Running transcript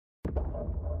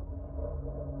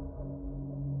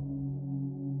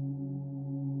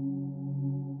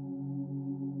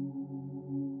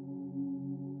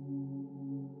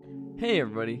Hey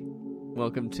everybody,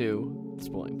 welcome to The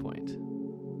Spoiling Point.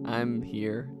 I'm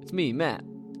here. It's me, Matt.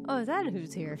 Oh, is that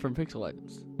who's here? From Pixel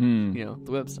Legends. Mm. You know,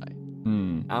 the website.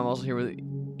 Mm. I'm also here with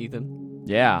Ethan.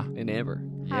 Yeah. And Amber.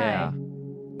 Yeah. Hi.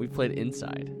 We played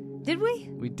Inside. Did we?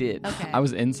 We did. Okay. I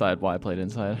was inside while I played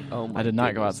Inside. Oh my I did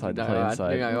not go goodness. outside to No, play I-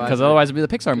 Inside. no, I- Because otherwise it'd be the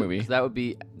Pixar movie. That would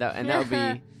be that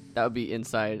would be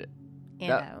Inside.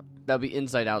 And out. That would be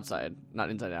Inside Outside,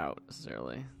 not Inside Out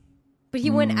necessarily. But he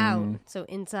went out, so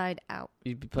inside out.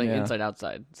 You'd be playing Yeah. Inside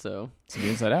Outside, so It's the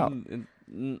Inside Out.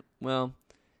 Well,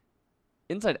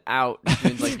 Inside Out just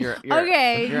means like you're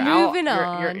Okay, you're moving out,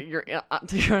 on.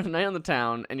 You're a night on the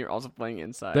town, and you're also playing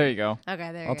Inside. There you go.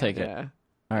 Okay, there you I'll go. take it. Yeah. All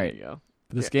There right. you go.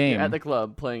 This You're game. at the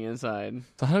club playing Inside.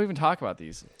 So how do we even talk about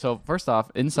these? So first off,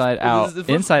 Inside Well, Out. this is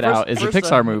Inside Out is a first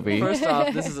Pixar off- movie. First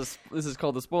off, this is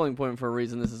called the Spoiling Point for a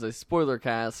reason. This is a spoiler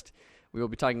cast. We will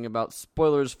be talking about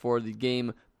spoilers for the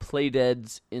game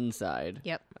Playdead's Inside.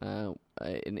 Yep. And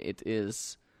it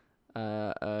is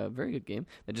a very good game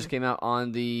that just came out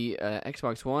on the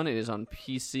Xbox One. It is on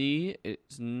PC.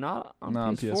 It's not on Not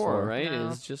on PS4, PS4. right? No.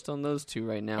 It's just on those two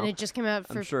right now. And it just came out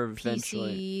I'm for sure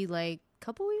eventually. PC like a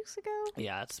couple weeks ago.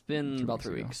 Yeah, it's been 2 about weeks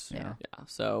 3 ago. weeks. Yeah. Yeah.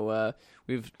 So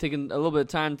we've taken a little bit of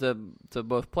time to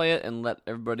both play it and let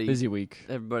everybody Busy week.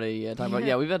 talk about.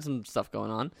 Yeah, we've had some stuff going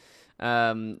on,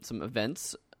 some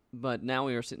events, but now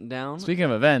we are sitting down. Speaking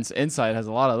of events, Inside has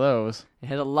a lot of those. It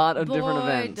had a lot of different Boy,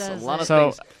 events, a does lot of it.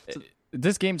 So things.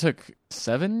 this game took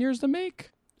 7 years to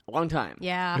make. A long time.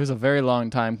 Yeah. It was a very long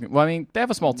time. Well, I mean, they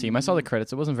have a small team. I saw the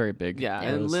credits. It wasn't very big. Yeah,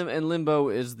 It and, was- Limbo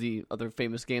is the other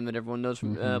famous game that everyone knows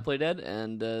from Mhm. Playdead,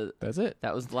 and That's it.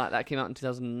 that came out in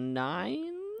 2009,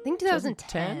 I think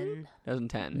 2010.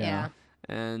 2010. Yeah.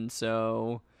 And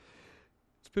so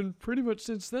it's been pretty much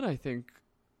since then, I think.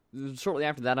 Shortly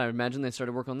after that, I imagine they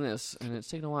started work on this, and it's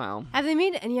taken a while. Have they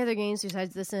made any other games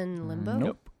besides this in Limbo?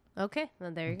 Nope. Okay,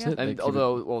 well there you That's go. it. They And keep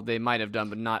although, well, they might have done,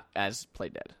 but not as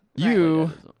Playdead. You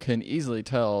Playdead can easily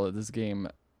tell that this game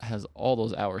has all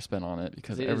those hours spent on it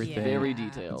because is. It is everything very Yeah.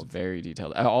 is detailed. very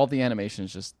detailed. All the animation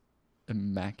is just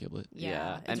immaculate.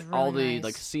 Yeah, and it's all really the nice.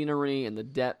 like scenery and the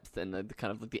depth and the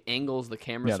kind of like the angles the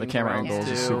camera Yeah, the swings camera around angles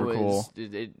too is super cool.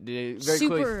 It very clearly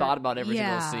Super- thought about every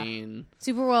yeah. single scene.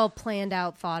 Super well planned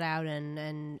out, thought out,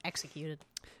 and executed.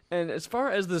 And as far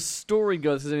as the story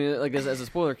goes, 'cause I mean, like as a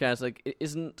spoiler cast, like it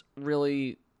isn't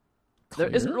really. There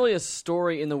Clear? isn't really a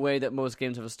story in the way that most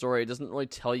games have a story. It doesn't really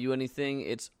tell you anything.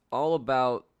 It's all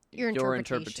about Your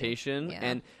interpretation. Yeah.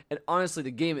 And honestly, the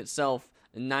game itself,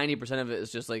 90% of it is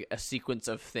just like a sequence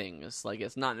of things. Like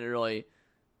it's not really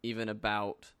even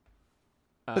about.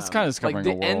 It's kind of like discovering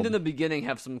the a end world. and the beginning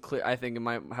have some clear. I think it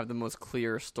might have the most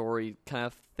clear story kind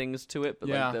of things to it. But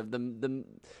Yeah. like the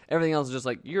everything else is just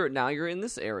like you're in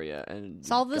this area and you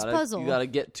Solve this puzzle. You got to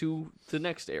get to the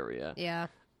next area. Yeah.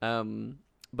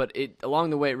 But it along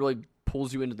the way it really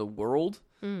pulls you into the world,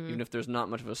 Mm-hmm. even if there's not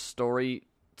much of a story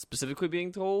specifically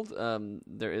being told.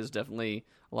 There is definitely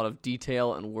a lot of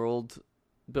detail and world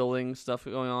building stuff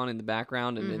going on in the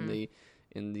background and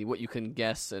in the what you can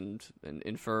guess and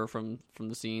infer from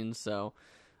the scenes. So,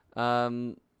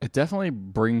 It definitely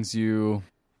brings you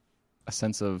a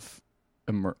sense of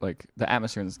like the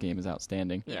atmosphere in this game is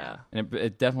outstanding. yeah. And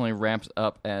it definitely ramps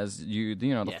up as the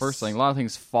Yes. first thing. A lot of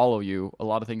things follow you. A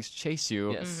lot of things chase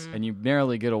you. Yes. And you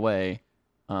narrowly get away.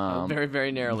 Very,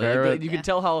 very narrowly. very- Like, you can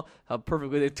tell how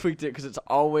perfectly they tweaked it because it's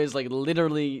always like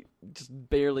literally just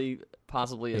barely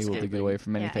possibly able to escaping. get away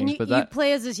from many Yeah, things. and you, but you that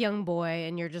play as this young boy,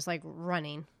 and you're just like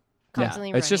running, constantly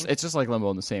it's running. just like Limbo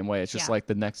in the same way. It's just Yeah. like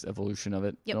the next evolution of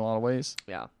it Yep. in a lot of ways.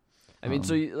 Yeah. I mean, I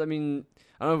don't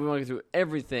know if we want to go through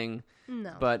everything,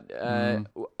 no. but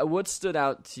what stood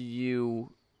out to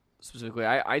you specifically?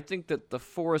 I think that the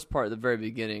forest part at the very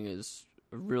beginning is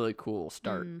a really cool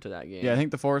start to that game. Yeah, I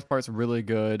think the forest part's really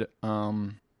good.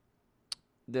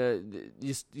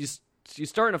 You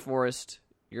start in a forest.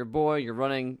 You're a boy. You're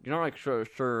running. You're not like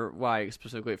sure why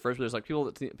specifically at first, but there's like people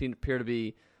that appear to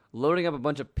be loading up a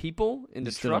bunch of people into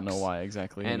You still trucks. don't know why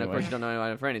exactly. And of anyway. course, you don't know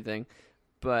why for anything.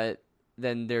 But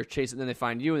then they're chasing. Then they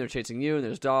find you, and they're chasing you, and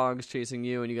there's dogs chasing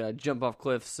you, and you gotta jump off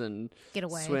cliffs and Get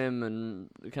away. swim and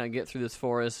kind of get through this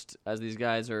forest as these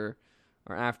guys are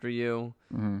after you.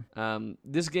 Mhm.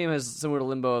 This game has similar to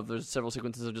Limbo. There's several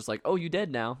sequences of just like, oh, you dead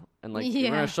now, and like we're Yeah.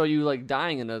 gonna show you like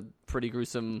dying in a pretty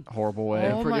gruesome, Horrible way.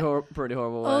 Oh, pretty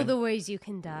horrible way. Oh, the ways you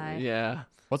can die. Yeah.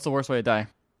 What's the worst way to die?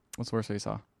 What's the worst way you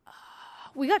saw?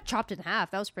 We got chopped in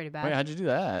half. That was pretty bad. Wait, how'd you do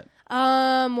that?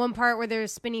 One part where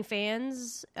there's spinning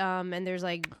fans, and there's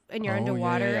like, and you're Oh,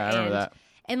 underwater, yeah, I remember and that.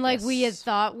 And like we had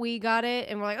thought we got it,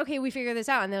 and we're like, okay, we figured this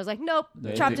out, and it was like, nope,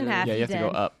 chopped in half. Yeah, you have to go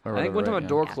up. I think one time a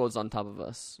door closed on top of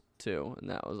us too, and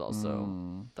that was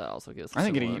also that also gets. I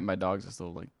think getting eaten by dogs is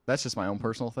still like that's just my own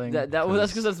personal thing. That's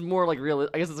because that's more like real.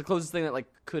 I guess it's the closest thing that like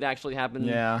could actually happen.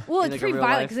 Yeah. Well, it's like, pretty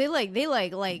violent because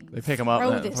they pick him up,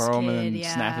 and throw him, and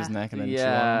snap his neck, and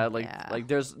then like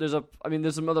there's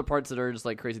some other parts that are just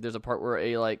like crazy. There's a part where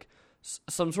a like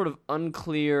some sort of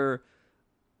unclear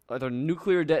either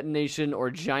nuclear detonation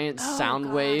or giant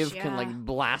sound wave can like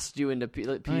blast you into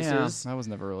pieces. Oh, yeah. That was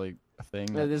never really a thing.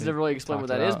 There's never really explained what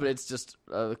that is, but it's just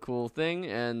a cool thing.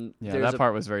 And that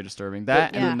part was very disturbing.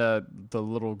 That and the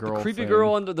little girl, the creepy thing.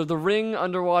 Girl under the ring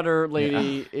underwater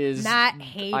lady is. I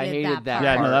hated that.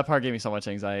 Yeah, no, that part gave me so much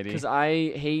anxiety because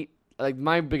I hate. Like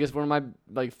one of my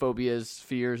like fears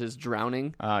is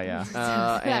drowning. Oh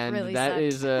yeah, and really that sucked.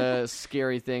 is a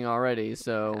scary thing already.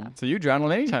 So you drown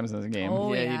many times in this game.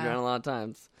 Oh, you drown a lot of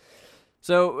times.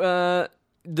 So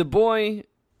the boy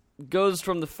goes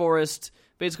from the forest,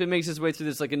 basically makes his way through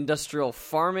this like industrial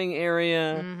farming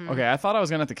area. Mm-hmm. Okay, I thought I was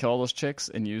gonna have to kill all those chicks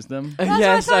and use them.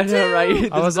 Yes, I know,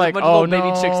 right? I was like, oh no,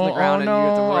 baby chicks in the ground, and you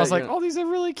have to worry. I was like, oh, these are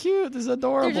really cute. This is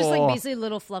adorable. They're just like basically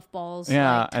little fluff balls.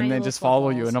 Yeah, like, and they little just fluff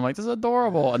follow balls. you, and I'm like, this is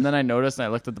adorable. And then I noticed, and I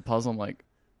looked at the puzzle, I'm like,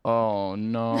 oh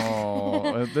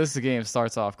no, this game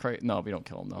starts off crazy. No, we don't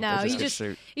kill them. No,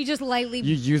 you just lightly.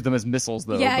 You use them as missiles,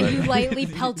 though. Yeah, but... you lightly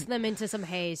pelt them into some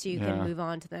hay so you can move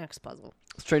on to the next puzzle.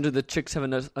 Strangely, the chicks have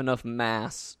enough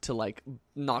mass to like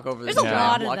knock over this There's a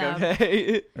lot of block them. of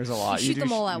hay. There's a lot. You shoot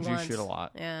them all at once. You shoot a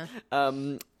lot. Yeah.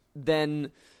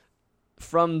 Then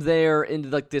from there into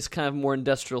like this kind of more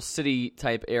industrial city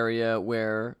type area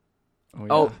where.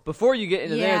 Before you get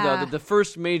into there though, the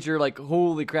first major like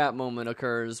holy crap moment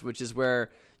occurs, which is where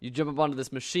you jump up onto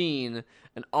this machine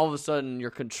and all of a sudden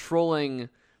you're controlling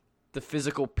the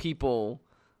physical people.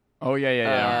 Oh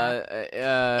yeah.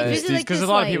 Because a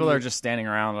lot of people are just standing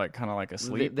around, like kind of like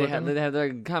asleep. They're kind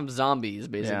of zombies,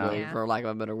 basically, for lack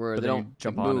of a better word. But they don't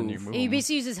jump move. on and you move. You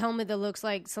basically use this helmet that looks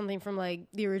like something from like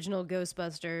the original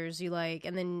Ghostbusters.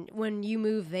 And then when you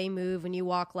move, they move. When you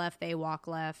walk left, they walk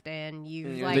left, and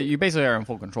you basically are in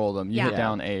full control of them. You hit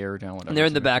down A or down whatever. And they're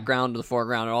in the background or the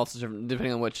foreground, or also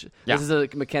depending on which. Yeah. This is a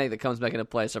mechanic that comes back into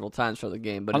play several times throughout the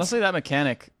game. But honestly, that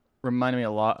mechanic reminded me a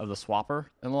lot of the Swapper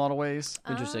in a lot of ways.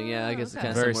 Interesting, yeah. I guess it's kind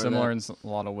of very similar in a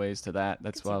lot of ways to that.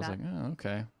 That's why I was like, oh,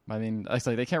 okay. I mean,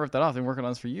 actually, they can't rip that off. They've been working on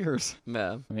this for years.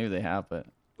 Yeah, maybe they have, but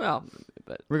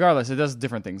regardless, it does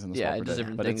different things in the Swapper. Yeah, it does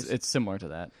different things. It's similar to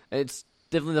that. It's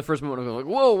definitely the first moment of going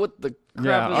like, whoa, what the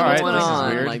crap is going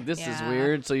on? Like this is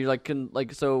weird. So you're like,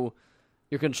 so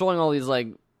you're controlling all these like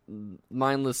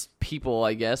mindless people,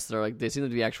 I guess. They're like they seem to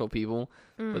be actual people,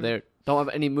 but they don't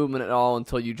have any movement at all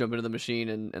until you jump into the machine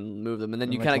and move them, and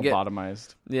then you kind of get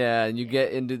lobotomized. Yeah, and you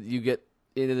get into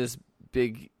this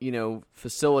big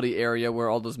facility area where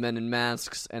all those men in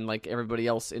masks and like everybody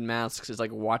else in masks is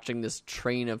like watching this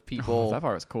train of people. That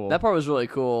part was cool. That part was really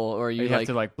cool. Or you have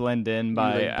to like blend in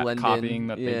by copying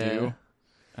that they do.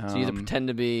 So you have to pretend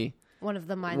to be one of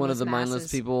the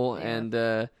mindless people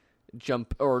and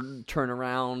jump or turn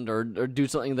around or do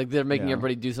something like they're making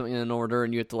everybody do something in an order,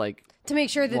 and you have to like to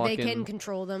make sure that they can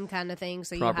control them, kind of thing.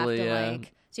 So properly,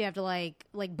 you have to like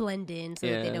blend in so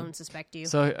that they don't suspect you.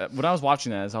 So when I was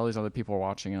watching that, as all these other people were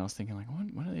watching, I was thinking like,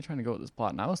 what are they trying to go with this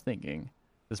plot? And I was thinking,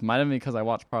 this might have been because I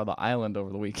watched part of The Island over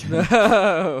the weekend. Is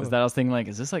that I was thinking like,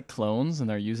 is this like clones and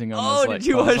they're using them? Oh, as, like, did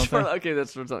you watch part? Okay,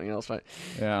 that's from something else, right?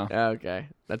 Yeah. Okay,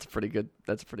 that's pretty good.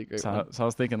 That's a pretty great. So I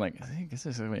was thinking like, is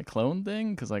this a clone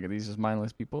thing? Because like, are these just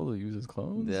mindless people who use as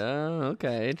clones? Yeah.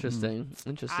 Okay. Interesting.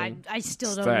 Interesting. I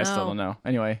still don't know. I still don't know.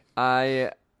 Anyway,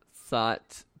 I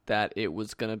thought that it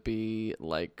was gonna be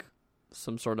like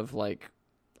some sort of like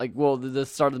the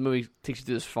start of the movie takes you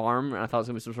to this farm, and I thought it was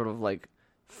gonna be some sort of like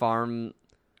farm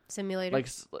simulator, like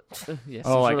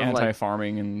like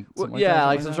anti-farming and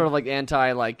some sort of like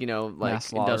anti like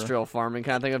industrial farming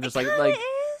kind of thing of just like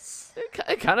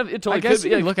it totally I guess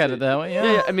could be. You look at it that way.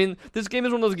 Yeah. I mean, this game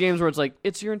is one of those games where it's like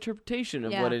it's your interpretation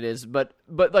of what it is, but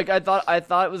like I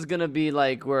thought it was gonna be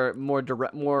like where more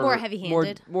direct, more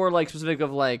heavy-handed, more like specific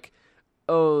of like,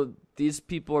 oh, these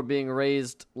people are being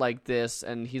raised like this,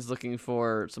 and he's looking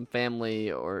for some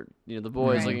family, or the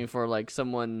boy's looking for like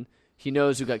someone he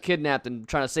knows who got kidnapped and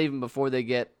trying to save them before they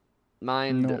get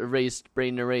brain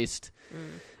erased.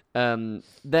 Then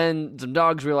some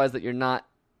dogs realize that you're not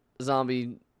a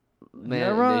zombie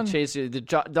man. They chase you. The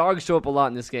dogs show up a lot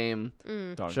in this game.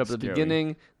 Show up at the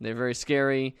beginning. They're very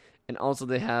scary, and also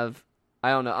they have, I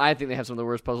don't know, I think they have some of the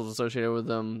worst puzzles associated with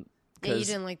them. Yeah, you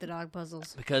didn't like the dog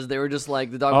puzzles. Because they were just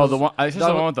like the dog. Oh, puzzles, the one. I just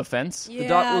the one with the fence.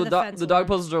 Yeah, the dog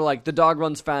puzzles are like the dog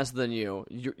runs faster than you.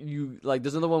 You like.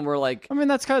 There's another one where like. I mean,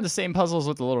 that's kind of the same puzzles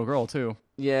with the little girl too.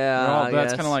 Yeah,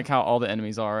 that's kind of like how all the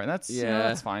enemies are, and that's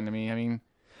that's fine to me. I mean,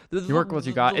 you work with what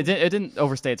you got. It didn't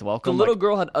overstay its welcome. The little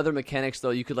girl had other mechanics though.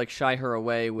 You could like shy her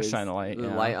away with shine the light,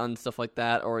 light on stuff like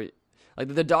that, or like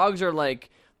the dogs are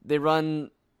like they run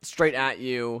straight at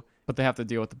you. But they have to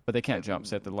deal with, but they can't jump,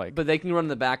 so they have to like. But they can run in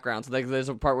the background. So like, there's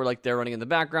a part where like they're running in the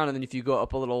background, and then if you go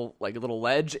up a little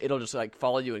ledge, it'll just like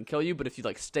follow you and kill you. But if you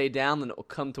like stay down, then it will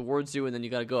come towards you, and then you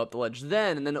got to go up the ledge and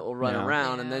then it will run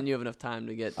around, and then you have enough time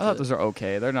to get. I thought those are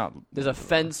okay. They're not. There's a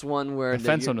fence one where the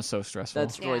fence one is so stressful.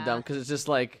 That's really dumb because it's just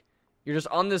like you're just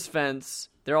on this fence.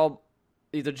 They're all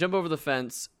either jump over the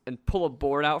fence and pull a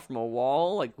board out from a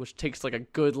wall, like which takes like a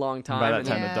good long time. By that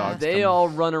time, the dogs they all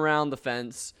run around the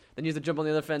fence. Then you have to jump on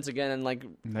the other fence again and like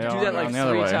do that like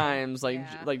 3 times, like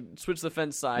switch the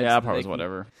fence sides. Yeah, that part was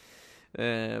whatever.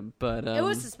 But it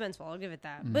was suspenseful. I'll give it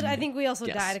that. But I think we also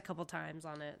died a couple times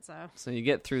on it. So you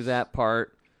get through that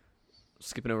part.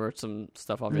 Skipping over some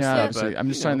stuff, obviously. Yeah, but, I'm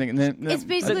just trying to think. It's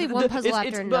basically one puzzle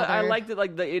after another. But I like that.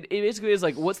 Like it basically is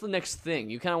like, what's the next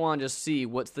thing? You kind of want to just see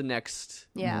what's the next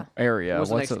area. What's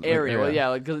the next area? Well,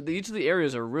 yeah, because each of the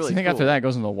areas are really. So I think cool. after that it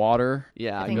goes in the water.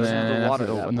 Yeah, it goes into the water.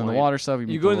 And then the water stuff.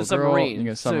 You go in the submarine. You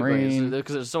go submarine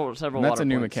because there's several. And that's a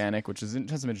new points. mechanic, which has some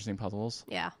interesting puzzles.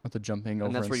 Yeah, with the jumping over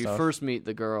and that's where stuff. you first meet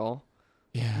the girl.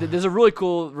 Yeah. There's a really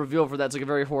cool reveal for that. It's like a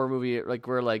very horror movie, like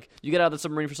where like you get out of the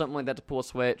submarine for something like that to pull a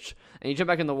switch, and you jump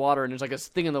back in the water, and there's like a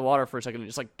thing in the water for a second, and it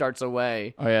just like darts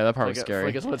away. Oh yeah, that part was scary. For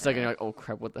like a split second, you're like, oh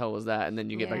crap, what the hell was that? And then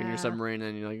you get back in your submarine,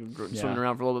 and you're like swimming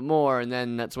around for a little bit more, and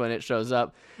then that's when it shows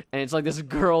up, and it's like this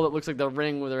girl that looks like the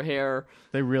Ring with her hair.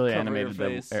 They really animated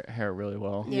the hair really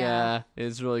well. Yeah,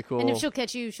 it's really cool. And if she'll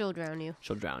catch you, she'll drown you.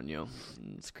 She'll drown you.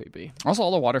 It's creepy. Also,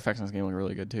 all the water effects in this game look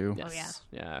really good too. Yes.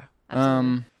 Oh yeah.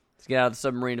 Absolutely. To get out of the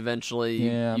submarine eventually.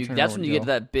 Yeah, that's when you get to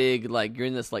that big, like, you're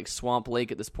in this, like, swamp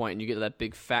lake at this point, and you get to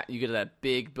that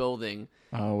big building.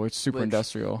 Oh, it's super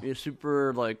industrial. You're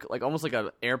super, like almost like an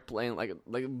airplane, like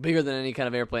bigger than any kind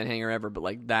of airplane hangar ever, but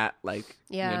like that, like,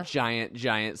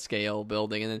 giant scale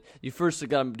building. And then you first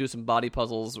got to do some body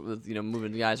puzzles with,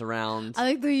 moving the guys around. I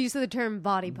like the use of the term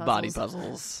body puzzles. Body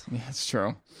puzzles. Yeah, it's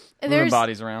true. And moving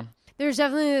bodies around. There's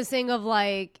definitely this thing of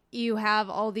like you have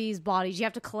all these bodies. You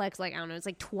have to collect like I don't know, it's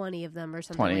like 20 of them or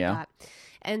something like that.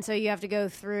 And so you have to go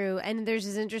through. And there's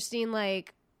this interesting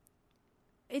like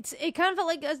it kind of felt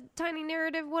like a tiny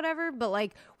narrative, whatever, but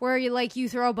like where you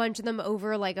throw a bunch of them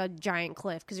over like a giant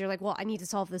cliff because you're like, well, I need to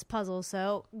solve this puzzle,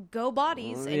 so go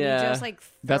bodies, and you just like.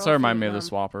 That's what reminded me of the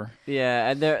Swapper. Yeah,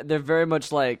 and they're very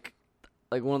much like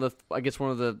one of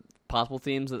the possible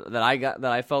themes that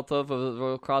I felt of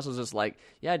Royal Cross was just like,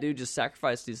 yeah, dude, just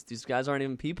sacrifice these guys aren't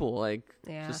even people, like,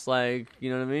 just like, you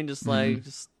know what I mean, just like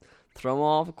just throw them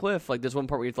off a cliff. Like there's one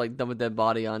part where you have to like dump a dead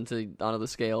body onto the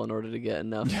scale in order to get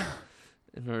enough.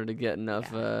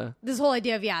 This whole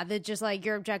idea of that just like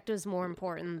your objective is more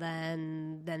important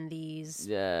than these.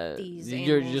 Yeah, these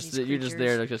you're just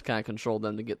there to just kind of control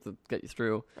them to get you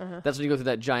through. That's when you go through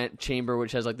that giant chamber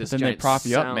which has like this. Then giant they prop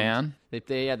you sound. up, man.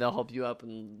 They'll help you up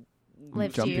and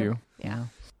lift jump you. Yeah.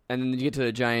 And then you get to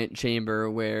a giant chamber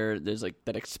where there's like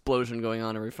that explosion going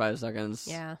on every 5 seconds.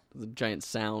 Yeah. The giant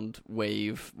sound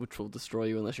wave which will destroy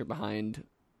you unless you're behind.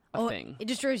 Thing. It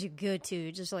destroys you good too.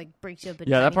 It just like breaks you up.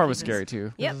 Yeah, that part was scary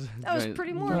too. Yep, that was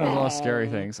pretty morbid. All the scary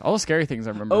things. All the scary things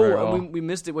I remember. Very well. We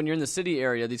missed it when you're in the city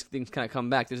area. These things kind of come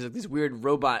back. There's like these weird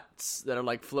robots that are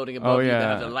like floating above you that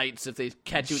have the lights. If they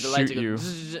catch you with the lights, they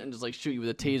go and just like shoot you with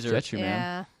a taser. Get you,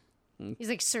 man. He's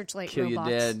like searchlight kill robots.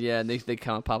 you dead. Yeah, and they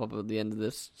kind of pop up at the end of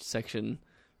this section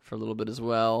for a little bit as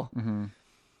well. Mm-hmm.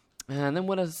 And then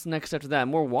what is next after that?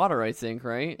 More water, I think,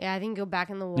 right? Yeah, I think you go back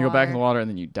in the water. You go back in the water and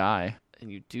then you die.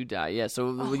 And you do die, yeah.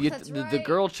 So that's right. the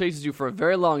girl chases you for a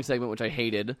very long segment, which I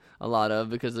hated a lot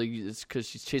of because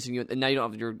she's chasing you, and now you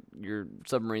don't have your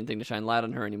submarine thing to shine light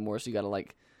on her anymore. So you got to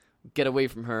like get away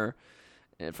from her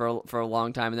for a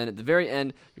long time, and then at the very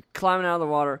end, you're climbing out of the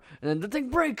water, and then the thing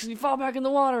breaks, and you fall back in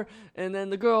the water, and then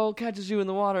the girl catches you in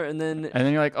the water, and then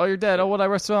you're like, oh, you're dead. Oh, what I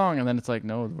was wrong? And then it's like,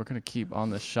 no, we're gonna keep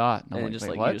on this shot. And then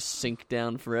you just sink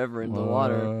down forever into the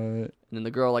water, and then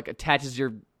the girl like attaches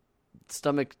your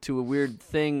stomach to a weird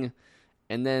thing,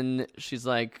 and then she's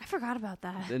like, I forgot about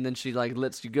that. And then she like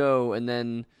lets you go, and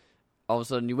then all of a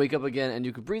sudden you wake up again and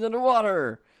you can breathe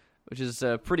underwater, which is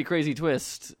a pretty crazy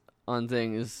twist on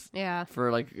things. Yeah.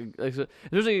 For like the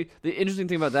interesting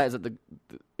thing about that is that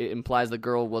it implies the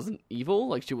girl wasn't evil,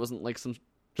 like she wasn't like some.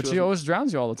 But she always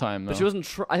drowns you all the time, though. But she wasn't.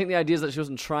 I think the idea is that she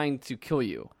wasn't trying to kill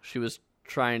you. She was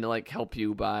trying to like help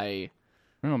you by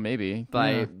Oh, maybe.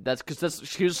 That's because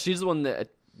she's the one that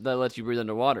lets you breathe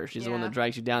underwater. She's the one that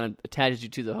drags you down and attaches you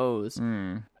to the hose.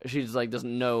 She's like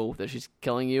doesn't know that she's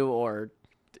killing you, or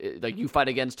like you fight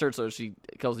against her, so she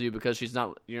kills you because she's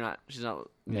not. She's not.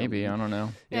 Maybe I don't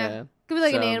know. Yeah. Could be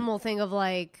like an animal thing of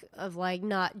like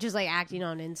not just like acting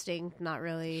on instinct, not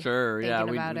really. Sure, thinking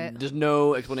about it. There's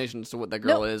no explanation as to what that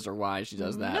girl is or why she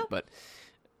does that, but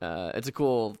it's a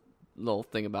cool little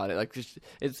thing about it. Like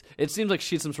it seems like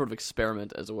she's some sort of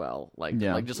experiment as well. Like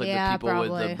just like the people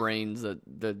with the brains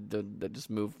that just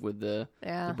move with the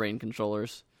brain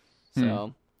controllers.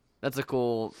 So that's a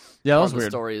cool part of the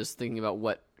story, is thinking about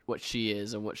what she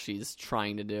is and what she's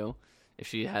trying to do. If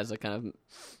she has a kind of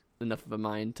enough of a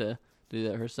mind to do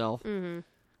that herself,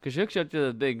 because she hooks you up to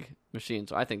the big machine.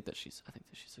 So I think that she's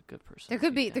a good person. There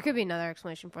could be another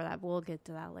explanation for that, but we'll get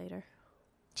to that later.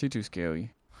 She's too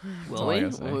scary. Will we?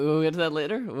 We'll get to that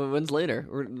later. When's later?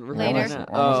 We're later.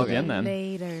 Almost at the end then.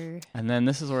 Later. And then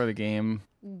this is where the game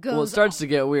goes. Well, it starts to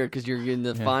get weird because you're in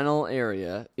the final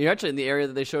area. You're actually in the area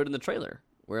that they showed in the trailer,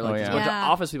 where like there's a bunch of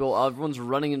office people. Everyone's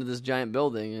running into this giant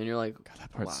building, and you're like, God,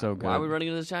 that part's so good. Why are we running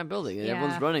into this giant building? And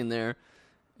everyone's running there.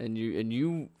 And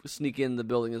you sneak in the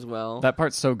building as well. That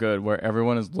part's so good, where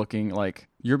everyone is looking like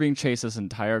you're being chased this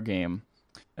entire game,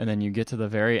 and then you get to the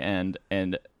very end,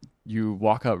 and you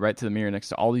walk up right to the mirror next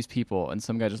to all these people, and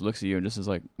some guy just looks at you and just is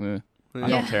like, I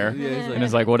don't care. And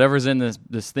it's like, whatever's in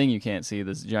this thing you can't see,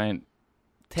 this giant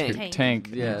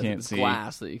tank you can't see.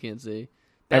 Glass that you can't see.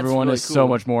 That's everyone really is cool. so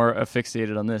much more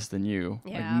asphyxiated on this than you.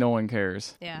 Yeah. Like, no one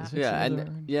cares. Yeah.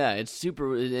 It's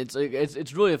super. It's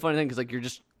really a funny thing because like you're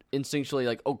just instinctually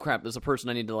like, oh crap, there's a person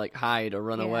I need to like hide or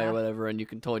run away or whatever, and you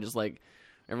can totally just like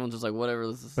everyone's just like whatever.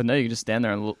 This is. But no, you can just stand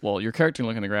there and your character can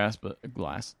look in the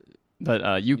glass,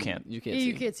 but you can't. You can't.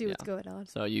 You can't see what's going on.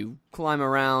 So you climb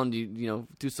around. You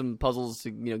do some puzzles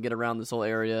to get around this whole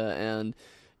area, and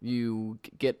you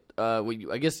get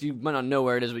I guess you might not know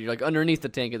where it is, but you're like underneath the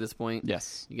tank at this point.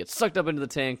 Yes. You get sucked up into the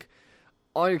tank.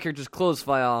 All your characters' clothes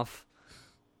fly off,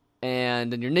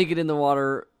 and then you're naked in the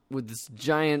water with this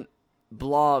giant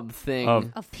blob thing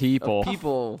of people.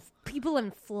 People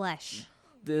in flesh.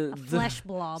 The flesh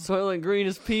blob. Soylent Green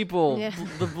is people. Yeah.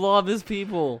 The blob is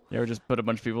people. You ever just put a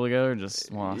bunch of people together and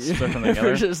just want to stick them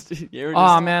together?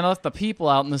 Man, I left the people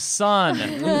out in the sun.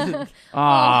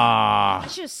 I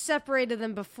should have separated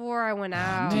them before I went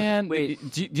out. Man, wait.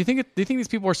 Do you think these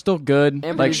people are still good?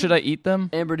 Amber, like, should I eat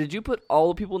them? Amber, did you put all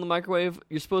the people in the microwave?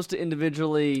 You're supposed to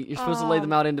lay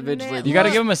them out individually. Man. You got to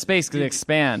give them a space because they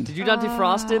expand. Did you not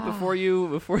defrost it before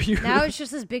you? Now it's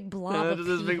just this big blob.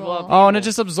 Of people. Oh, and it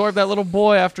just absorbed that little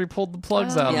boy after he pulled the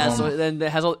plugs out. Yeah, so then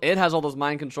it has all those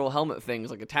mind control helmet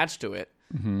things like attached to it,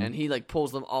 and he like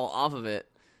pulls them all off of it,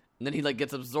 and then he like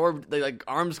gets absorbed. They like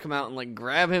arms come out and like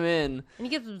grab him in, and he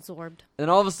gets absorbed. And then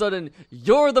all of a sudden,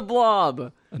 you're the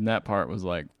blob. And that part was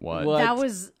like, what? That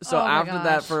was so after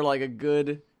that for like a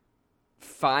good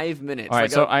 5 minutes. All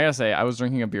right, so I gotta say, I was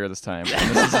drinking a beer this time.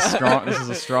 And this is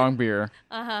a strong beer.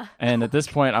 And at this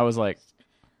point, I was like,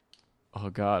 oh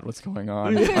God, what's going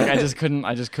on? Like I just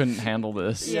couldn't handle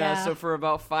this. Yeah. So for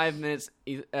about 5 minutes,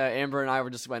 Amber and I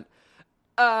just went,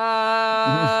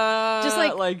 just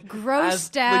like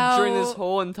grossed out. Like during this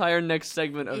whole entire next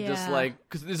segment of just like,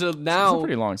 because it's a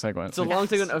pretty long segment. It's a long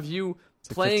segment of you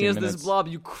playing as this blob.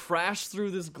 You crash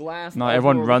through this glass. No,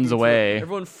 everyone runs away.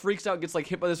 Everyone freaks out, gets like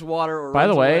hit by this water, or by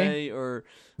runs the way, away, or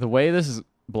the way this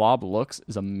blob looks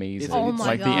is amazing. Oh my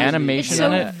like gosh. The animation it's so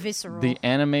in it, visceral. the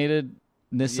animated.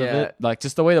 Of it, like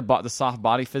just the way the soft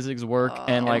body physics work,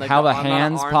 and like how the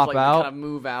hands pop out, kind of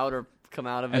move out or come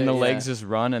out of it, and the legs just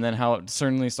run, and then how it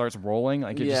certainly starts rolling.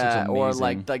 Like it's just amazing. Or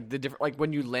like the different, like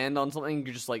when you land on something,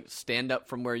 you just like stand up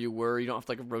from where you were. You don't have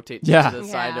to like rotate to the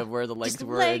side of where the legs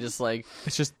were. It just like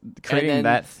it's just creating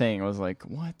that thing. I was like,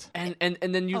 what? And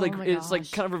then you it's like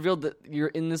kind of revealed that you're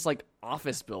in this like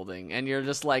office building, and you're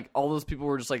just like all those people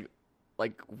were just like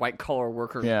white collar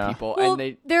worker people, well,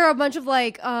 and there are a bunch of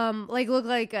look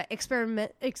like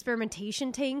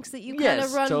experimentation tanks that you kind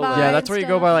of run by. Yeah, that's where you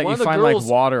go by. Like you find like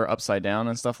water upside down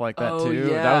and stuff like that too.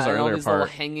 Yeah. That was our and earlier all these part.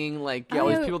 Hanging all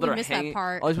these people that are hanging,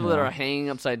 all these people that are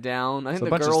hanging upside down. I think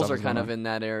the girls are kind of in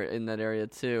that area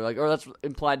too. Like, or that's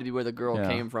implied to be where the girl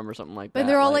came from or something like that.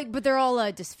 But they're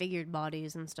all disfigured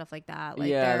bodies and stuff like that. Like,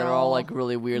 they're all like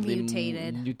really weirdly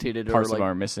mutated parts or of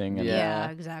are missing. Yeah,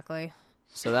 exactly.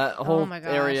 So that whole my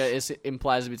gosh. area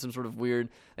implies to be some sort of weird.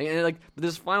 And like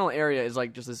this final area is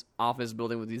like just this office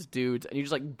building with these dudes, and you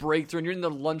just like break through, and you're in the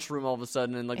lunchroom all of a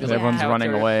sudden, and like there's, everyone's like,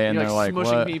 running away, and you're, they're like,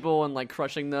 smushing what? people and like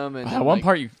crushing them. And At one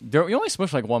part, you only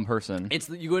smush like one person.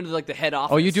 you go into like the head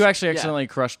office. Oh, you do actually accidentally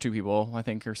crush 2 people, I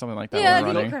think, or something like that. Yeah,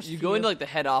 while I think running. You go into like the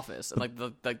head office, and like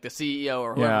the CEO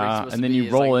or whoever he's supposed and to then be you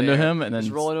is, roll like, into there. him, and then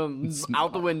just roll into him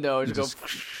out the window, and just go.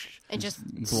 And just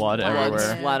blood everywhere.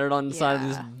 Splattered on the side of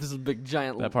Yeah. this big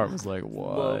giant. That part was like,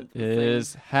 what Well,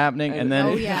 is happening? And then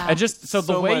Oh, yeah. I just the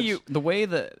So way much. the way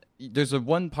that there's a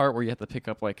one part where you have to pick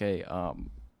up like a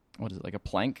what is it, like a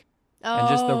plank, and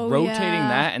just the rotating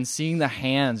that and seeing the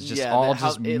hands just all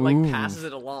just it move. like passes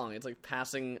it along. It's like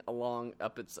passing along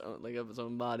up its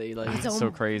own body. Like Its It's own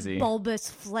so crazy. bulbous,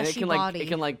 and fleshy body. it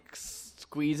can like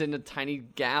squeeze into tiny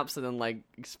gaps and then like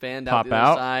expand Pop out the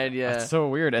out? other side. Yeah. It's so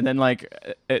weird. And then like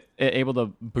it able to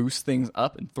boost things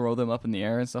up and throw them up in the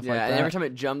air and stuff Yeah, like that. and every time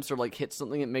it jumps or like hits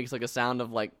something, it makes like a sound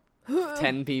of like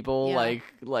 10 people Yeah.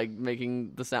 like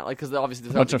making the sound, like because obviously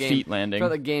a throughout bunch the of game, feet landing. throughout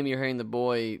the game you're hearing the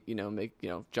boy make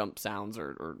jump sounds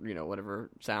or whatever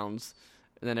sounds,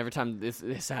 and then every time this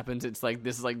happens, it's like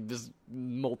this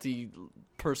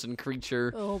multi-person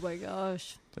creature, Oh my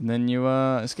gosh. And then you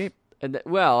escape. and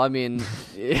well, I mean,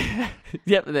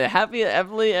 yep, the happily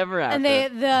ever after.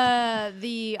 And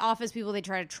the office people, they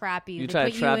try to trap you. You They try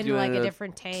to put trap you in you like in a a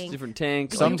different tank. different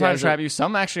tank. Some like, try to guys trap are- you.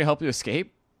 Some actually help you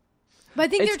escape. But I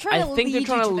think they're trying to I think lead they're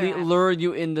trying you to to their lure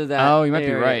you into that. Oh, you might be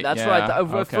area. right. That's Yeah. what I thought.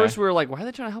 At Okay. first, we were like, "Why are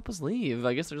they trying to help us leave?"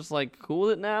 I guess they're just like cool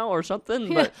with it now or something.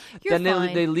 Yeah, But you're then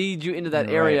fine. they lead you into that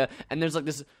You're area, and there's like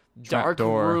this dark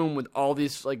door. room with all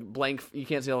these like blank. You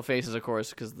can't see all the faces, of course,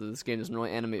 because this game doesn't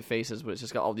really animate faces, but it's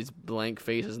just got all these blank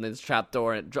faces, and then this trap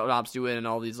door, and it drops you in, and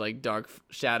all these like dark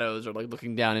shadows are like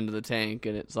looking down into the tank,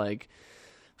 and it's like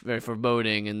very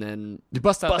foreboding. And then You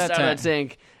bust out bust that out tank. of that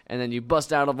tank, and then you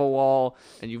bust out of a wall,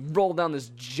 and you roll down this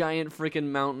giant freaking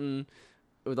mountain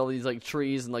with all these like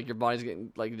trees, and like your body's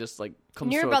getting like just like comes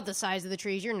When you're to a- about the size of the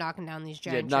trees, you're knocking down these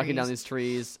giant knocking trees. down these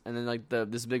trees, and then like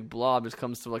this big blob just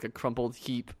comes to like a crumpled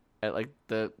heap at like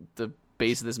the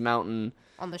base of this mountain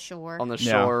on the shore. on the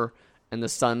Yeah. shore, and the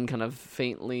sun kind of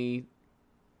faintly.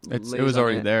 It lays was on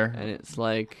already it, there. and it's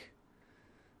like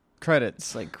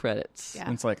Credits. credits. Yeah.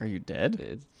 And it's like, are you dead?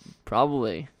 It's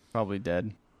probably Probably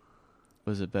dead.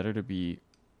 Was it better to be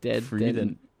dead free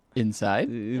than inside?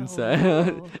 inside.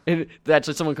 Oh. And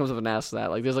actually, someone comes up and asks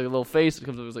that. Like, there's like a little face that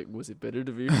comes up and is like, "Was it better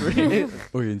to be free?"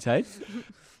 Or inside?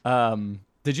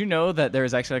 Did you know that there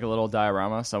is actually like a little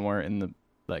diorama somewhere in the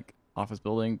like office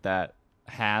building that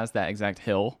has that exact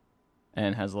hill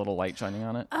and has a little light shining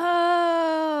on it?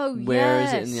 Oh, Where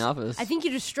is it yes. in the office? I think you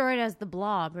destroy it as the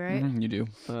blob, right? Mhm, you do.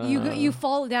 You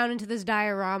fall down into this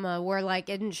diorama where like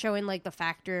it's showing like the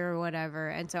factory or whatever,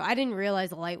 and so I didn't realize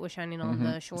the light was shining on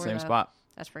the shore. Same though. spot.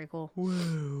 That's pretty cool. You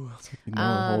know the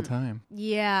whole time.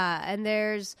 Yeah, and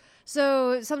there's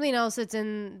something else that's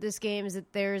in this game is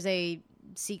that there's a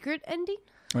secret ending.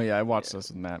 Oh yeah, I watched this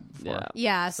and that before. Yeah.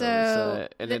 Yeah, it's, so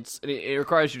it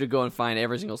requires you to go and find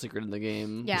every single secret in the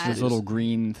game. Yeah. There's little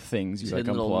green things you There's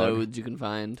like little unplug. nodes you can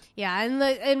find. yeah,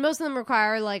 and most of them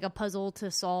require like a puzzle to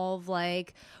solve,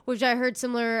 like which I heard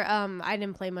similar. I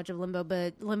didn't play much of Limbo,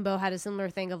 but Limbo had a similar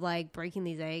thing of like breaking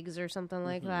these eggs or something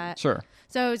like that. Sure.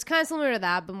 So it's kind of similar to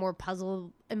that, but more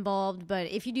puzzle involved.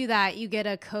 But if you do that, you get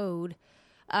a code.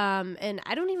 And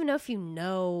I don't even know if you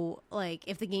know, like,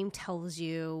 if the game tells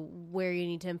you where you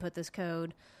need to input this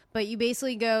code. But you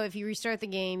basically go, if you restart the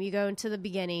game, you go into the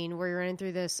beginning where you're running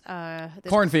through this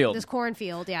Cornfield. This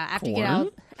cornfield, yeah. After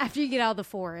you get out of the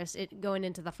forest, going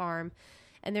into the farm,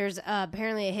 and there's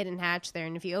apparently a hidden hatch there.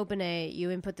 And if you open it,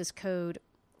 you input this code.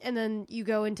 And then you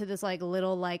go into this like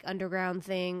little like underground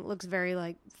thing. Looks very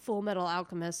like Full Metal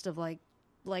Alchemist of like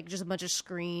just a bunch of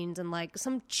screens and like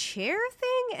some chair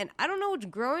thing, and I don't know what's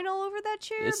growing all over that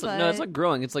chair. It's but no, it's not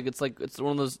growing. It's one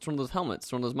of those helmets.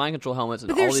 It's one of those mind control helmets. And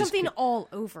but there's all these something all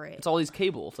over it. It's all these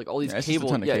cables, like all these Yeah, it's just a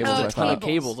cables. ton of Yeah, cables, it's I a ton of thought.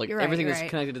 cables. Like You're right, everything you're is right.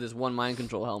 connected to this one mind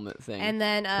control helmet thing. And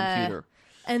then computer.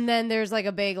 and then there's like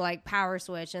a big like power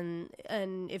switch, and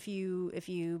if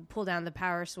you pull down the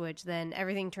power switch, then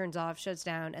everything turns off, shuts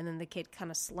down, and then the kid kind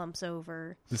of slumps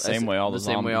over. The same way all the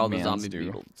zombie zombie do.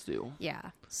 beetles do. Yeah.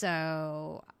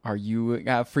 So Are you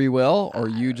got free will, or are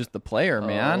you just the player,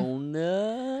 man? Oh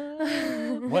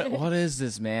no! What is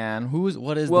this, man?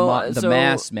 What is Well, the so-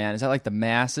 mass, man? Is that like the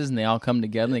masses, and they all come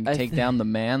together and they I take thi- down the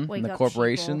man Wake and the up,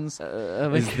 corporations?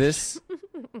 Oh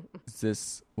Is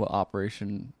this what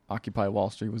Operation Occupy Wall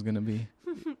Street was going to be?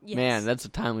 yes. Man, that's a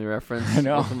timely reference. I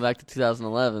know. Welcome back to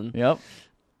 2011. Yep.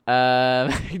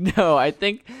 No, I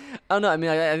think Oh no, I mean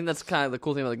I think that's kind of the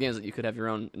cool thing about the game is that you could have your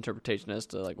own interpretation as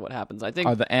to like what happens. I think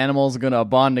Are the animals gonna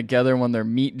bond together when their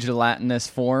meat gelatinous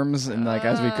forms, and like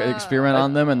as we experiment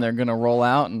on them, and they're gonna roll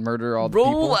out and murder all the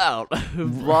people? roll out,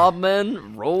 blob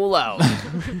men, roll out.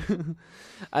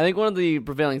 I think one of the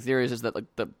prevailing theories is that like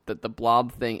the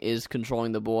blob thing is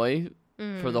controlling the boy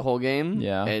for the whole game,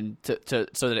 and to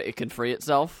so that it can free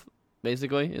itself.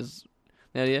 Basically, is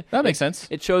the idea. That makes sense.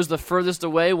 It chose the furthest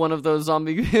away one of those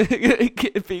zombie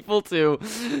people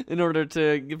in order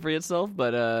to free itself.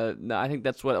 But no, I think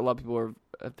that's what a lot of people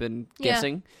have been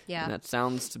guessing. Yeah. And that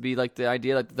sounds to be like the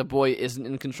idea. Like the boy isn't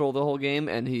in control the whole game,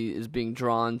 and he is being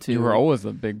drawn to. You were always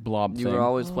the big blob thing. You were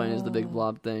always playing as the big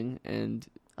blob thing, and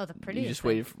the prettiest. you just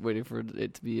thing. waiting for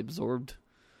it to be absorbed.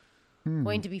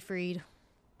 Waiting to be freed.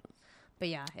 But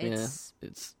yeah, it's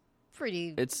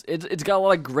pretty. It's got a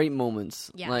lot of great moments.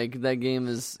 Yeah. Like that game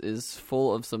is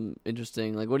full of some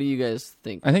interesting. Like, what do you guys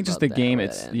think? I think just the about game. how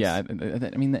It's that ends?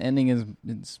 I mean, the ending is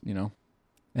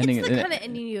ending. It's the kind of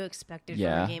ending you expected from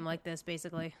a game like this,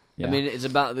 basically. Yeah. I mean, it's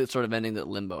about the sort of ending that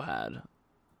Limbo had.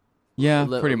 Yeah,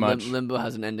 pretty much. Limbo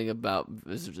has an ending about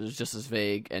is just as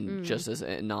vague and just as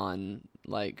non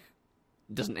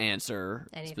doesn't answer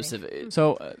anything. specific.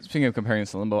 So speaking of comparing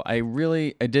this to Limbo, I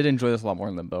did enjoy this a lot more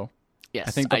in Limbo. Yes,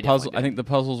 I think the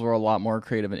puzzles were a lot more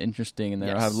creative and interesting, and they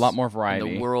had a lot more variety.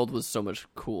 And the world was so much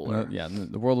cooler.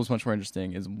 The world was much more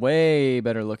interesting. It's way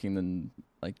better looking than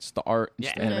like just the art,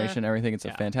 just the animation, everything. It's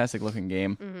a fantastic looking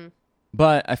game. Mm-hmm.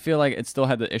 But I feel like it still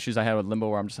had the issues I had with Limbo,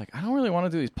 where I'm just like, I don't really want to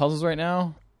do these puzzles right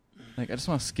now. Like, I just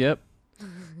want to skip.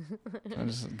 I'll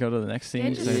just go to the next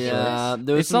scene.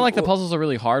 It's not like the puzzles are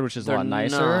really hard, which is a lot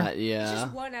nicer. Not, It's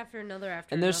just one after another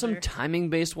and there's some timing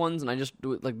based ones, and I just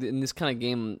do it like in this kind of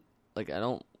game. Like I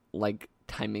don't like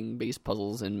timing based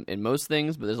puzzles in most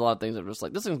things, but there's a lot of things that are just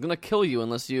like this thing's gonna kill you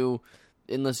unless you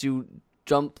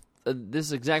jump at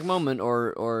this exact moment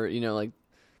or like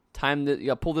time that you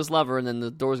got to pull this lever and then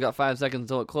the door's got 5 seconds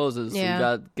until it closes. So you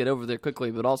got to get over there quickly.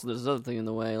 But also there's this other thing in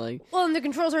the way. Like and the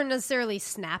controls aren't necessarily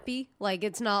snappy. Like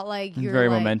it's not like you're very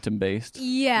momentum based.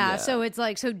 Yeah, so it's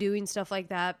like doing stuff like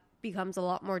that becomes a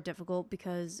lot more difficult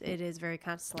because it is very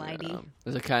kind of slidey.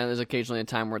 There's occasionally a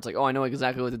time where it's like, oh, I know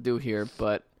exactly what to do here,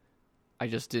 but I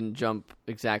just didn't jump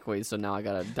exactly, so now I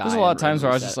gotta die. There's a lot of times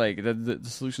where I was just like, the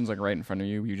solution's like right in front of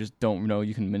you. You just don't know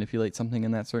you can manipulate something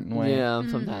in that certain way. Yeah,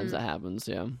 sometimes that happens.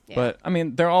 Yeah, but I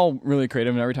mean, they're all really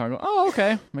creative, and every time I go, oh,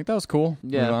 okay, like that was cool.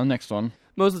 Yeah, move on, next one.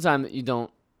 Most of the time, you don't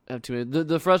have too many.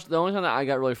 The only time that I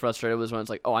got really frustrated was when it's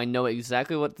like, oh, I know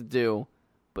exactly what to do,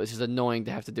 but it's just annoying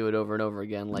to have to do it over and over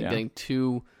again. Like getting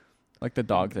two, like the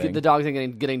dog thing. The dog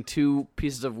thing, getting 2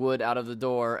 pieces of wood out of the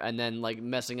door, and then like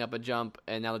messing up a jump,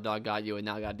 and now the dog got you, and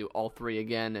now I got to do all 3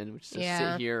 again, and just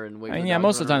sit here and wait. I mean,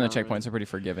 most of the time the checkpoints are pretty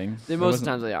forgiving. Most of the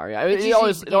times they are. Yeah, it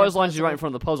always launches you right in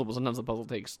front of the puzzle, but sometimes the puzzle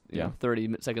takes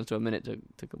 30 seconds to a minute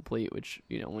to complete. Which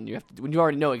when you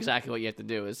already know exactly what you have to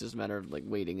do, it's just a matter of like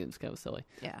waiting, and it's kind of silly.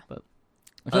 Yeah, but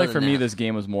I feel like for me, this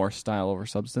game was more style over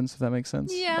substance. If that makes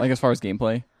sense. Yeah. Like as far as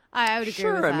gameplay. I would agree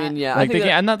with that. I mean, yeah. Like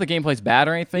not the gameplay's bad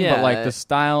or anything, but like the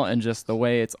style and just the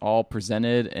way it's all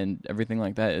presented and everything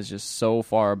like that is just so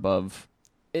far above.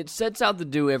 It sets out to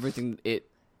do everything it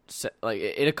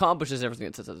accomplishes everything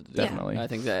it sets out to do. Definitely. I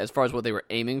think that as far as what they were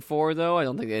aiming for, though, I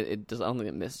don't think it does. I don't think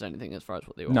it misses anything as far as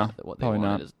what they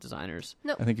wanted as designers.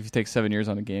 Nope. I think if you take 7 years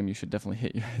on a game, you should definitely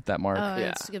hit that mark. Oh,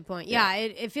 that's a good point. Yeah,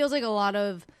 it feels like a lot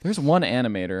of. There's one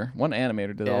animator. One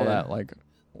animator did all that like.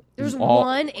 There's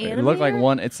one animator? It looked like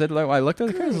one. It said, I looked at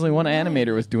the credits, like one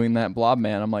animator was doing that Blob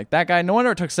Man. I'm like, that guy, no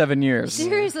wonder it took 7 years.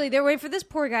 Seriously, they're waiting for this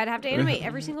poor guy to have to animate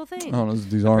every single thing. Oh,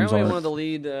 these arms Apparently on one of the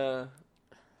lead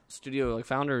studio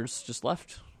founders just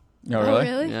left. Oh,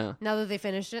 really? Yeah. Now that they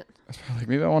finished it? Like,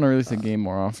 maybe I want to release the game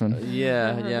more often.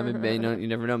 Yeah, maybe. You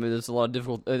never know. Maybe there's a lot of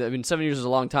difficult. I mean, 7 years is a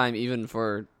long time, even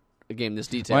for a game this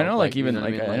detailed. Well,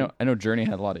 I know, I know Journey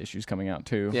had a lot of issues coming out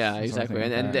too. Yeah, exactly.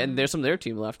 And there's some of their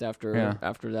team left after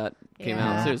that came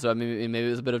out too. So I mean, maybe it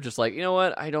was a bit of just like, you know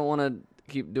what, I don't want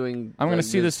to keep doing. I'm going to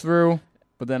see this through,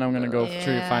 but then I'm going to go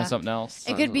try to find something else.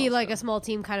 It could be like a small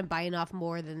team kind of biting off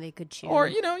more than they could chew. Or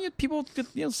people,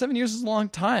 7 years is a long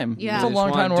time. Yeah, it's a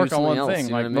long time to work on one thing.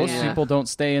 Like most Yeah. people don't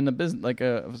stay in the business like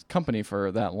a company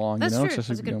for that long. That's true.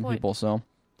 Especially That's a good young point. people. So.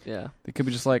 Yeah. They could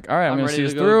be just like, all right, I'm going to see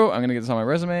this through. I'm going to get this on my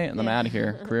resume, and I'm out of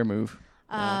here. Career move.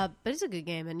 But it's a good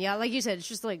game. And yeah, like you said, it's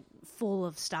just like full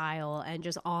of style and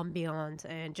just ambiance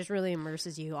and just really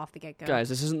immerses you off the get-go. Guys,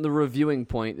 this isn't the reviewing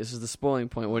point. This is the spoiling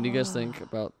point. What do you guys think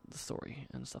about the story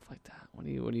and stuff like that? How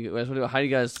do you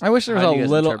guys... I wish there was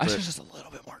just a little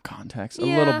bit more context. A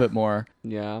little bit more.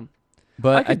 Yeah.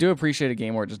 But I do appreciate a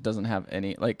game where it just doesn't have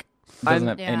any, like... It doesn't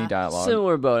have any dialogue.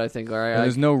 Similar boat, I think. All right.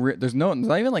 There's there's not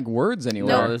even like words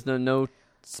anywhere. No, there's no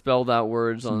spelled out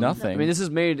words on nothing. I mean, this is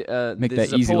made. Make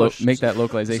this that easy. Polish, Make that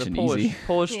localization easy.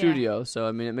 Polish studio, so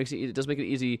I mean, it does make it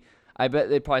easy. I bet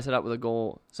they probably set out with a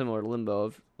goal similar to Limbo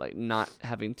of like not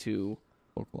having to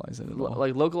localize it at all.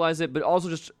 Like localize it, but also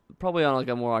just probably on like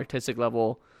a more artistic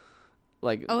level.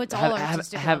 Like it's all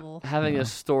artistic level. Having a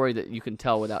story that you can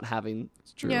tell without having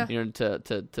Yeah.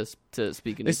 to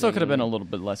speak. They still could have been a little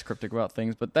bit less cryptic about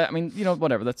things, but that, I mean,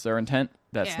 whatever. That's their intent.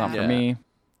 That's not for me.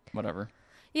 Whatever.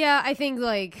 Yeah, I think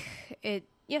like it.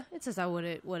 Yeah, it says what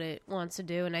it wants to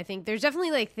do, and I think there's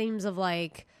definitely like themes of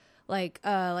like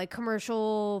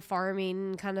commercial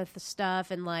farming kind of stuff,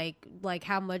 and like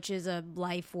how much is a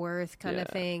life worth kind of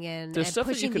thing, and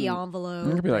pushing the envelope.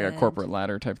 It could be like a corporate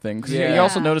ladder type thing. Cause you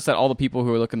also notice that all the people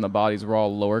who are looking at the bodies were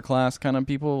all lower class kind of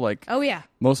people. Like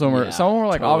most of them were. Some of them were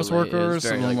like office workers.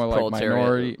 Some of them were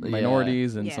like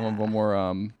minorities, and some of them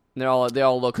were. They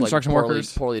all look construction like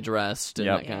workers, poorly dressed and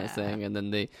that kind of thing. And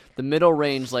then the middle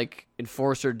range like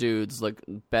enforcer dudes look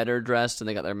better dressed and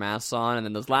they got their masks on. And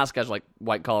then those last guys are like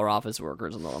white collar office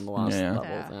workers on the last level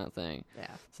kind of thing. Yeah.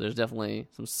 So there's definitely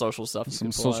some social stuff.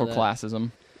 Some social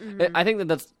classism. Mm-hmm. I think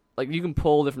that's like you can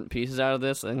pull different pieces out of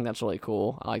this. I think that's really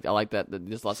cool. I like that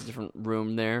there's lots of different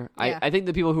room there. Yeah. I think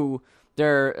the people who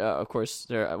of course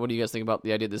what do you guys think about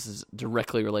the idea this is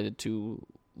directly related to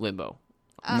Limbo?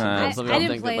 I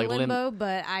didn't play Limbo,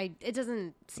 but it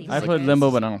doesn't seem. I played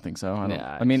Limbo, but I don't think so.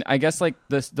 I mean, I guess like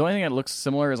the only thing that looks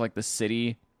similar is like the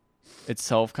city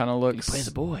itself kind of looks. You play as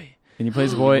a boy, and you play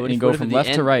as a boy, and you go from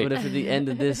left to right. What if at the end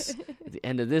of this,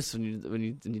 when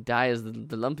you die as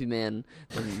the lumpy man,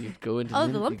 then you go into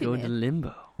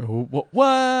limbo. Oh,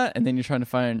 what? And then you're trying to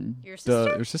find your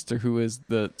sister, who is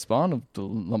the spawn of the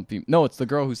lumpy. No, it's the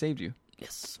girl who saved you.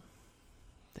 Yes.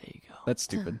 There you go. That's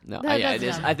stupid. No, it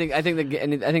is. I think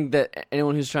that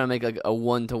anyone who's trying to make like a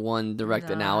 1-to-1 direct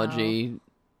analogy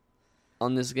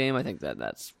on this game, I think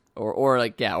that's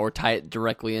or tie it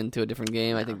directly into a different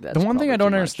game. I think that's the one thing I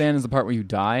don't understand is the part where you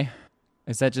die.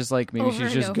 Is that just like maybe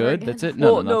she's just good? That's it.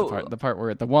 No, not the part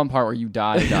where the one part where you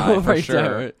die for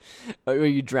sure. Where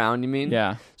you drown, you mean?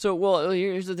 Yeah. So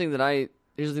here's the thing that I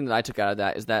took out of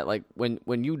that is that like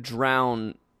when you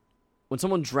drown, when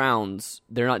someone drowns,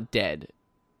 they're not dead.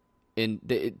 And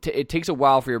it takes a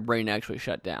while for your brain to actually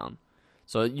shut down,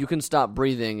 so you can stop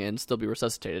breathing and still be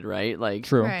resuscitated, right? Like,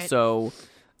 true. Right. So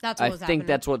that's I think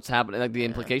that's what's happening. Like the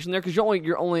implication there, because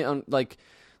you're only on like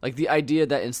the idea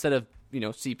that instead of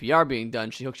CPR being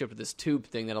done, she hooks you up to this tube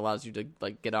thing that allows you to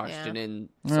like get oxygen in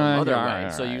some other way.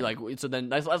 So you so then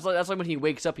that's like when he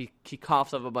wakes up, he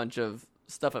coughs up a bunch of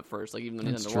stuff at first, like even when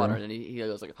he's underwater, and then he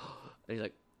goes like, and he's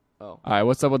like, oh. All right,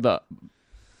 what's up with the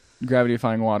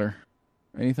gravity-defying water?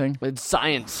 Anything? It's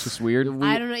science. It's just weird.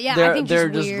 I don't know. Yeah, I think they're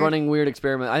just running weird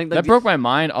experiments. I think that broke my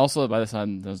mind. Also, by the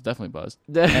time I was definitely buzzed,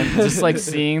 and just like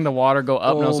seeing the water go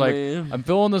up, and I was like, I'm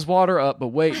filling this water up, but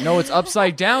wait, no, it's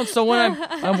upside down. So when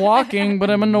I'm walking, but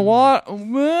I'm in the water.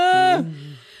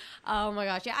 Oh my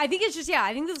gosh! Yeah, I think it's just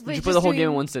I think this. Did you play the whole game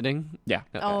in one sitting? Yeah.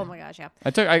 Okay. Oh my gosh! Yeah.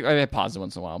 I paused it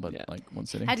once in a while, but like one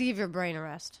sitting. I had to give your brain a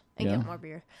rest and get more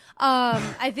beer.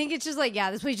 I think it's just like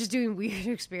this play's just doing weird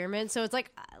experiments. So it's like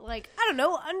I don't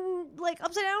know, like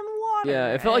upside down water.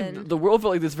 Yeah, it felt like the world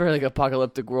felt like this very like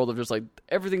apocalyptic world of just like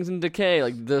everything's in decay.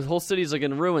 Like the whole city's like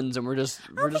in ruins, and we're just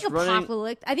running.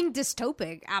 Apocalyptic. I think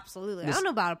dystopic. Absolutely. I don't know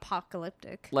about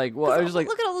apocalyptic. Like, well, I was just like,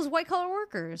 look at all those white collar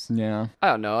workers. Yeah, I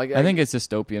don't know. Like, I think it's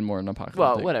dystopian more than apocalyptic.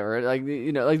 Well, whatever. Like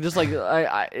like just like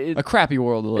a crappy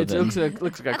world to live in. It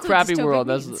looks like a crappy world.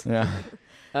 Means. That's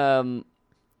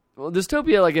well,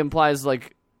 dystopia like implies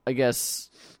like I guess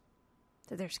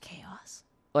that there's chaos.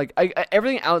 Like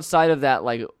everything outside of that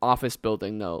like office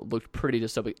building though looked pretty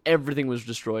dystopic. Everything was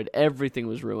destroyed. Everything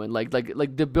was ruined. Like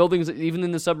the buildings, even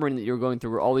in the submarine that you were going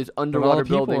through, were all these underwater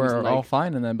buildings. People were all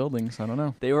fine in that building, so I don't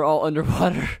know. They were all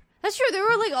underwater. That's true. There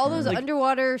were like all those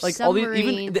underwater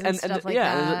submarines and stuff like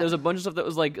that. There's a bunch of stuff that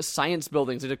was like science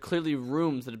buildings that are clearly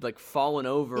rooms that had like fallen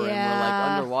over and were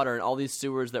like underwater, and all these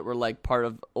sewers that were like part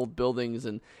of old buildings,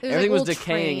 and everything was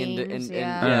decaying. Trains,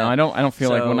 I don't feel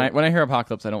like when I hear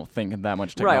apocalypse, I don't think that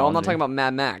much technology. Right. Well, I'm not talking about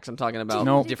Mad Max. I'm talking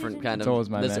about different kind of. So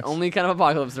is Mad Max. That's the only kind of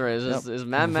apocalypse there is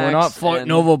Mad Max. We're not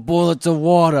fighting over bullets of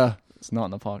water. It's not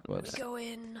an apocalypse. Go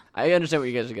in. I understand what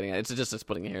you guys are getting at. It's just a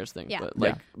splitting hairs thing. Yeah.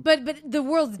 But the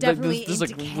world's definitely in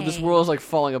decay. This world is like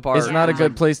falling apart. It's not a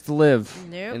good place to live.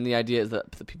 Nope. And the idea is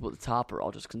that the people at the top are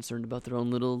all just concerned about their own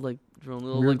little weird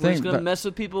we're just gonna mess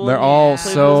with people. They're all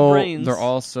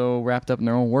so wrapped up in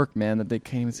their own work, man, that they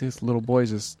can't even see this little boy's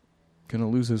just gonna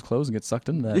lose his clothes and get sucked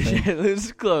into that thing. Lose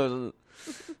his clothes.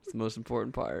 It's the most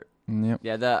important part. Yep.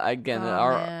 Yeah, that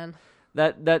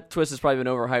twist has probably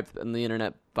been overhyped on the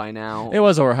internet by now. It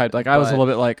was overhyped. Like I was a But-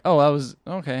 little bit like, oh, I was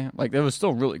okay. Like it was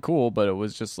still really cool, but it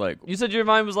was just like You said your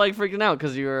mind was like freaking out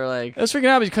because you were like, I was freaking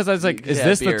out because I was like, is Yeah,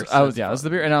 this beer, the? so I was that's it was the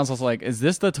beer, and I was also like, is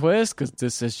this the twist? Because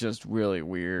this is just really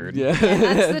weird. yeah,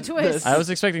 that's the twist. I was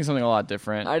expecting something a lot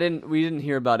different. We didn't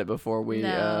hear about it before.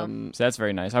 No. So that's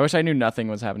very nice. I wish I knew nothing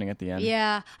was happening at the end.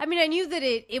 Yeah, I mean, I knew that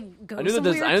it goes I knew some that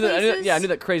weird I places. knew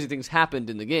that crazy things happened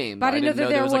in the game, but I didn't know that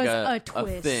there was like a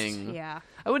twist. a thing. Yeah.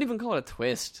 I wouldn't even call it a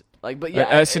twist. Like, but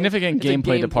yeah, A significant it's a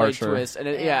gameplay departure. twist, and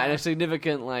and a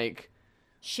significant like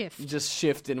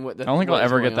shift in what the. I don't think I'll what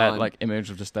is ever get going that on. like image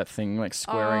of just that thing like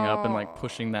squaring up and like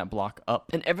pushing that block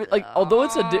up. And although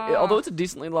it's a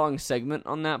decently long segment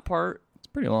on that part, It's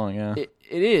pretty long, yeah. it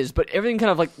is, but everything kind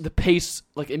of like the pace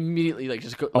like immediately like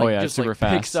just go just super like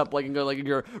fast. picks up like and go like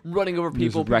you're running over You're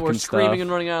people, just people are wrecking screaming stuff.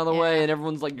 and running out of the way, Yeah. and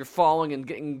everyone's like you're falling and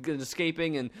getting and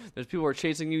escaping, and there's people who are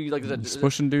chasing you. Like Just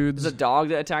pushing dudes. there's a dog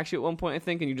that attacks you at one point, I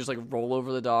think, and you just like roll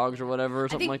over the dogs or whatever or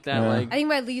something think- like that. Yeah. Like I think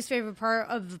my least favorite part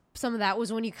of some of that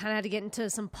was when you kind of had to get into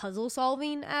some puzzle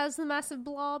solving as the massive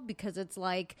blob, because it's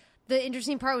like the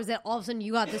interesting part was that all of a sudden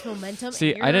you got this momentum.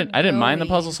 See, and I didn't mind the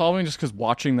going. puzzle solving just because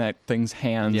watching that thing's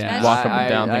hands Yeah, walk up I- and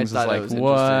down I things is thought that like was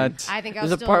what? interesting. I think I was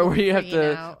there's a still part where you have freaking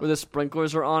to out. where the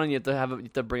sprinklers are on, and you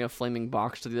have to bring a flaming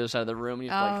box to the other side of the room, and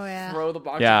you have to Oh, like yeah. throw the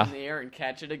box Yeah. up in the air and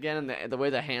catch it again, and the way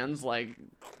the hands like.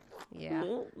 Yeah.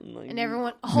 like- And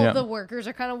everyone, all Yeah. the workers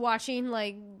are kind of watching,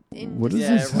 like, in What is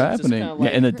Yeah, this everyone's just happening? kinda like-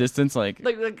 yeah, in the distance, like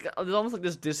like there's almost like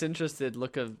this disinterested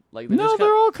look of like no,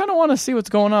 they're all kind of want to see what's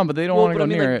going on, but they don't want to go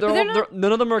near it.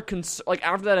 None of them are like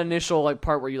after that initial like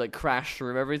part where you like crash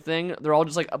through everything. They're all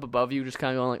just like up above you, just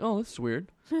kind of going like, "Oh, this is weird.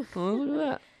 Oh, look at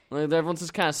that." Like everyone's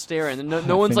just kind of staring, and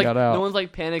no one's like got out. no one's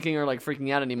like panicking or like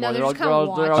freaking out anymore. No, they're all just kinda all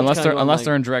watching. just Unless kinda they're going, unless like-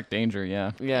 they're in direct danger,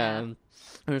 yeah. yeah.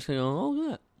 They're just going, "Oh,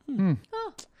 look at that."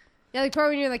 Yeah, like, part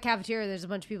when you're in the cafeteria, there's a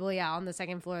bunch of people, on the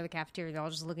second floor of the cafeteria. They're all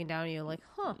just looking down at you, like,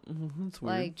 huh. That's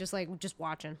weird. Like, just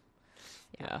watching.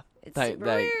 Yeah, It's super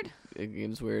weird. It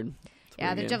game's weird. It's a Yeah,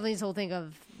 weird there's game. definitely this whole thing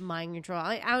of mind control.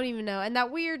 I don't even know. And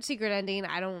that weird secret ending,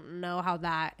 I don't know how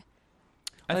that.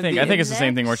 I think it's the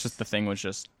same thing where it's Next. just the thing was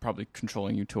just probably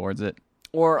controlling you towards it.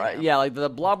 Or like the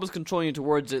blob was controlling you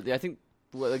towards it. I think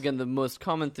again the most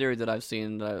common theory that I've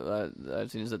seen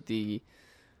is that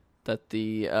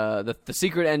the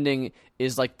secret ending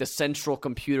is like the central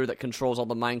computer that controls all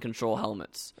the mind control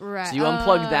helmets. Right. So you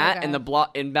unplug that, okay. and the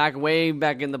blob way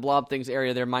back in the blob things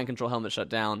area, their mind control helmet shut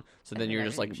down. So then And you're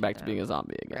just like everything back shut to being a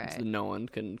zombie again. Right. So no one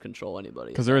can control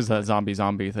anybody. Because there is that zombie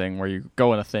thing where you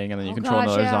go in a thing and then you Oh, control gosh,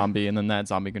 another yeah. zombie and then that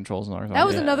zombie controls another zombie. That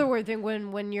was Yeah. another weird thing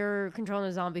when you're controlling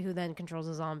a zombie who then controls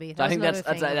a zombie. So I was think another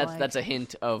thing of, like- that's a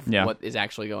hint of Yeah. what is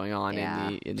actually going on Yeah.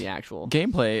 in the actual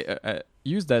Gameplay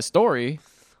used that story.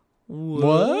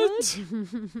 What?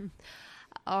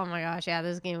 Oh my gosh, yeah,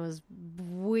 this game was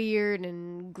weird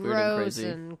and Weird and gross crazy.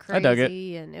 and I dug it.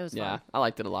 crazy, and it was Yeah, fun. I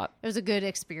liked it a lot. It was a good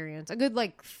experience, a good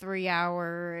like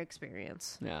 3-hour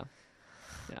experience. Yeah,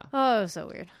 Oh, it was so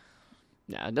weird.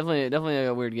 yeah, definitely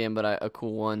a weird game, but a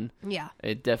cool one. Yeah,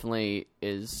 It definitely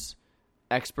is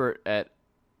expert at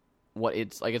what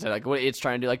it's like I said, like what it's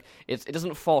trying to do. Like it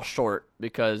doesn't fall short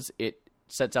because it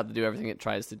sets out to do everything it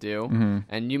tries to do. Mm-hmm.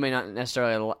 And you may not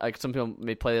necessarily like. Some people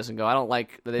may play this and go, "I don't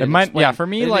like that they It didn't might- explain, yeah, for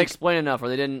me, they didn't like- explain enough, or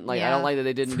they didn't like. I Yeah. don't like that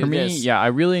they didn't For do me, this." yeah, I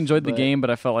really enjoyed the But- game, but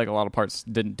I felt like a lot of parts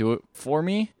didn't do it for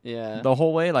me yeah, the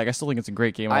whole way. Like, I still think it's a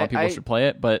great game. A lot of people should play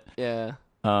it, but yeah.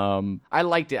 um, I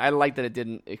liked it. I liked that it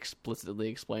didn't explicitly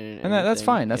explain it. and that's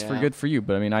fine. That's for good for you.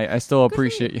 But I mean, I still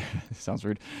appreciate. It sounds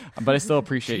rude, but I still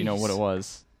appreciate what it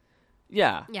was.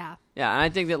 Yeah, yeah, yeah, and I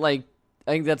think that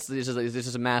I think this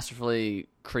is a masterfully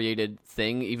created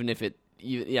thing, even if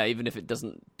it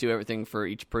doesn't do everything for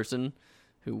each person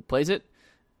who plays it.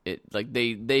 It like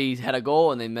they had a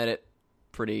goal and they met it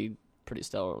pretty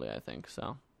stellarly, I think.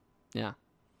 So, yeah.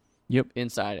 Yep.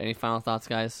 Inside. Any final thoughts,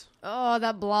 guys? Oh,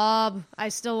 that blob! I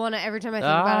still want to. Every time I think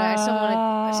about it, I still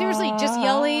want to. Seriously, just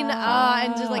yelling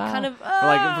and just like kind of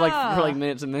For like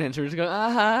minutes and minutes, we're just going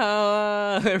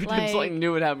every time Like- something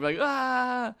new would happen, like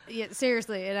Yeah,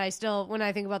 seriously, and I still, when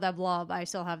I think about that blob, I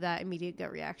still have that immediate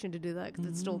gut reaction to do that because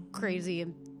it's still crazy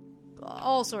and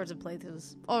all sorts of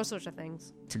places, all sorts of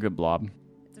things. It's a good blob.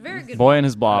 It's a very good. Boy and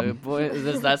his blob. Boy,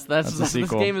 that's the this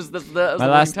sequel. game is the My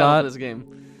last title thought- for this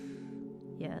game.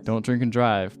 Yes. Don't drink and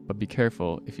drive, but be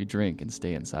careful if you drink and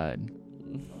stay inside.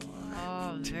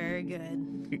 Oh, very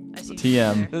good. I see what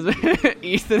TM. you did there.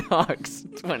 Ethan Hawke's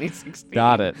 2016.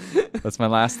 Got it. That's my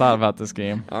last thought about this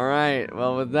game. All right.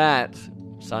 Well, with that,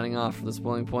 signing off for the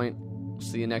Spoiling Point.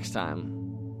 See you next time.